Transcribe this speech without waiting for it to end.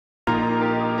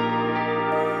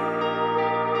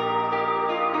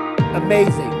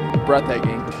amazing.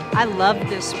 Breathtaking. I love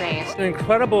this space. An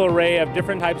incredible array of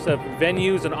different types of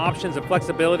venues and options and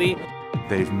flexibility.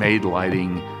 They've made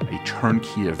lighting a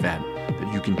turnkey event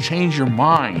that you can change your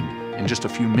mind in just a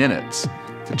few minutes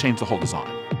to change the whole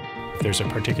design. If there's a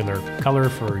particular color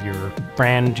for your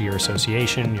brand, your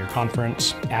association, your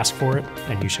conference, ask for it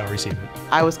and you shall receive it.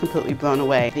 I was completely blown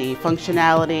away. The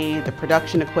functionality, the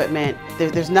production equipment,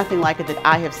 there's nothing like it that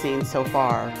I have seen so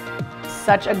far.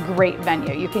 Such a great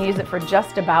venue. You can use it for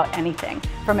just about anything.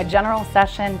 From a general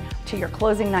session to your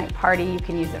closing night party, you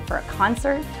can use it for a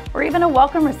concert or even a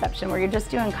welcome reception where you're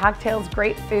just doing cocktails,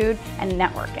 great food, and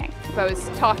networking. I was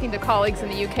talking to colleagues in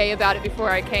the UK about it before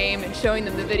I came and showing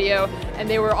them the video, and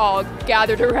they were all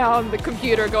gathered around the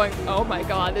computer going, oh my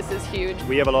God, this is huge.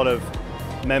 We have a lot of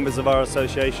members of our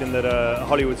association that are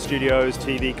Hollywood studios,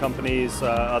 TV companies,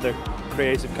 other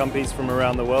creative companies from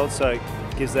around the world, so it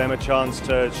gives them a chance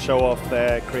to show off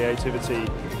their creativity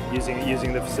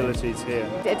using the facilities here.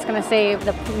 It's going to save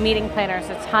the meeting planners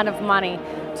a ton of money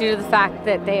due to the fact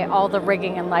that all the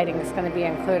rigging and lighting is going to be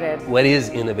included. What is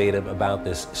innovative about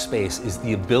this space is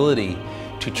the ability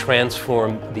to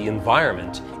transform the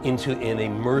environment into an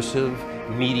immersive,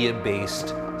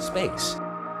 media-based space.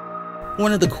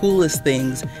 One of the coolest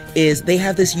things is they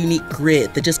have this unique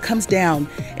grid that just comes down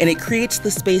and it creates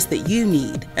the space that you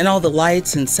need, and all the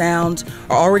lights and sounds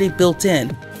are already built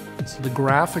in. So the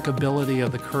graphic ability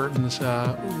of the curtains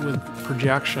with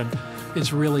projection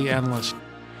is really endless.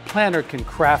 Planner can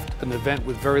craft an event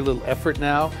with very little effort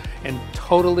now and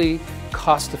totally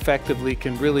cost-effectively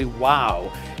can really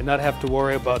wow and not have to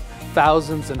worry about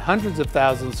thousands and hundreds of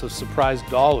thousands of surprise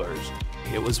dollars.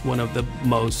 It was one of the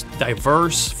most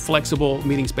diverse, flexible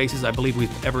meeting spaces I believe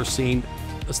we've ever seen.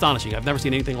 Astonishing. I've never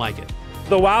seen anything like it.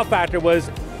 The wow factor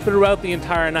was throughout the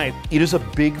entire night. It is a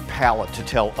big palette to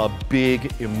tell a big,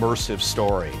 immersive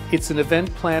story. It's an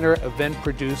event planner, event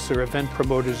producer, event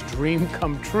promoter's dream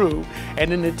come true,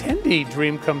 and an attendee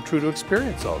dream come true to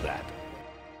experience all that.